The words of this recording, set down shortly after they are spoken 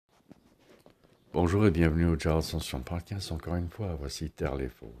Bonjour et bienvenue au Jazz Ascension Podcast. Encore une fois, voici Taire les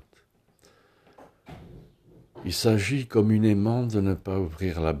fautes. Il s'agit communément de ne pas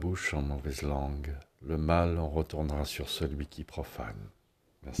ouvrir la bouche en mauvaise langue. Le mal en retournera sur celui qui profane.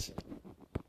 Merci.